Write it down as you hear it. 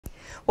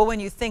Well,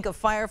 when you think of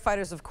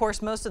firefighters, of course,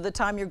 most of the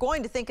time you're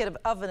going to think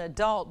of an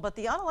adult, but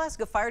the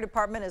Onalaska Fire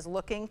Department is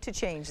looking to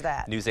change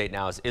that. News 8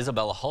 Now's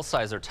Isabella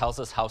Hulsizer tells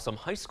us how some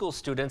high school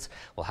students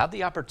will have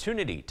the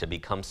opportunity to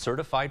become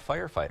certified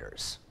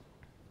firefighters.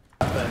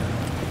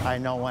 I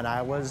know when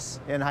I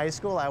was in high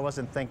school, I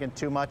wasn't thinking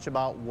too much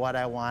about what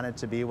I wanted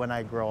to be when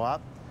I grow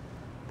up,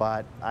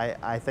 but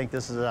I think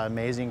this is an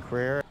amazing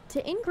career.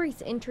 To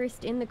increase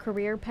interest in the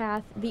career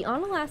path, the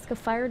Onalaska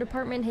Fire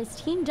Department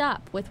has teamed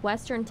up with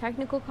Western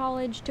Technical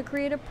College to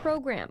create a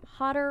program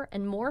hotter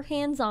and more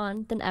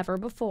hands-on than ever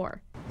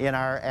before. In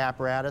our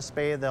apparatus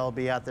bay, they'll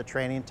be at the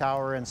training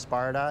tower in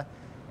Sparta,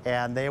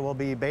 and they will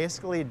be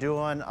basically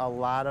doing a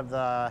lot of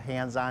the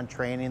hands-on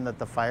training that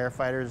the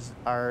firefighters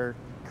are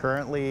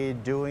currently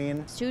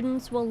doing.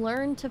 Students will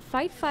learn to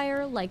fight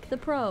fire like the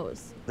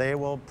pros. They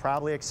will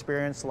probably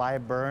experience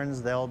live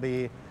burns. They'll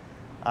be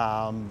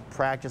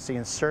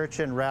practicing search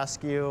and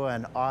rescue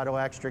and auto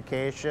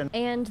extrication.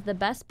 And the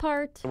best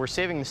part? We're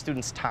saving the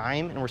students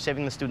time and we're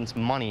saving the students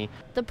money.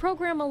 The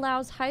program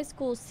allows high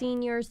school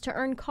seniors to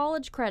earn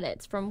college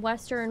credits from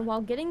Western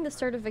while getting the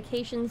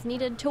certifications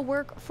needed to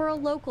work for a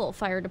local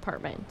fire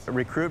department.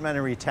 Recruitment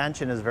and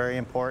retention is very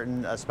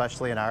important,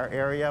 especially in our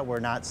area.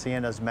 We're not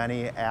seeing as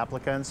many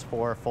applicants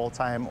for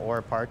full-time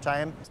or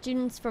part-time.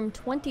 Students from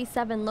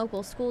 27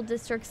 local school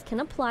districts can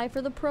apply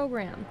for the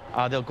program.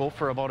 They'll go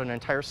for about an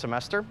entire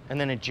semester,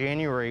 and then in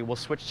January we'll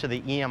switch to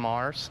the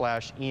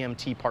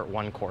EMR/EMT Part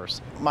 1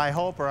 course. My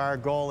hope or our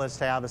goal is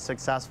to have a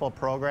successful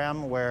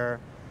program where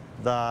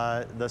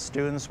the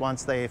students,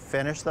 once they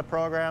finish the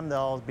program,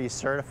 they'll be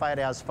certified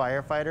as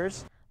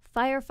firefighters.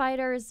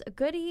 Firefighters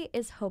Goody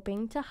is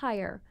hoping to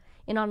hire.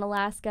 In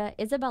Onalaska,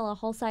 Isabella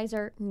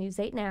Hulsizer, News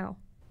 8 Now.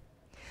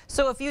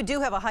 So if you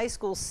do have a high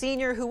school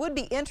senior who would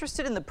be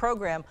interested in the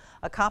program,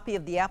 a copy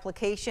of the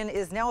application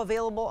is now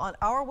available on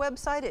our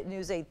website at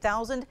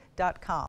news8000.com.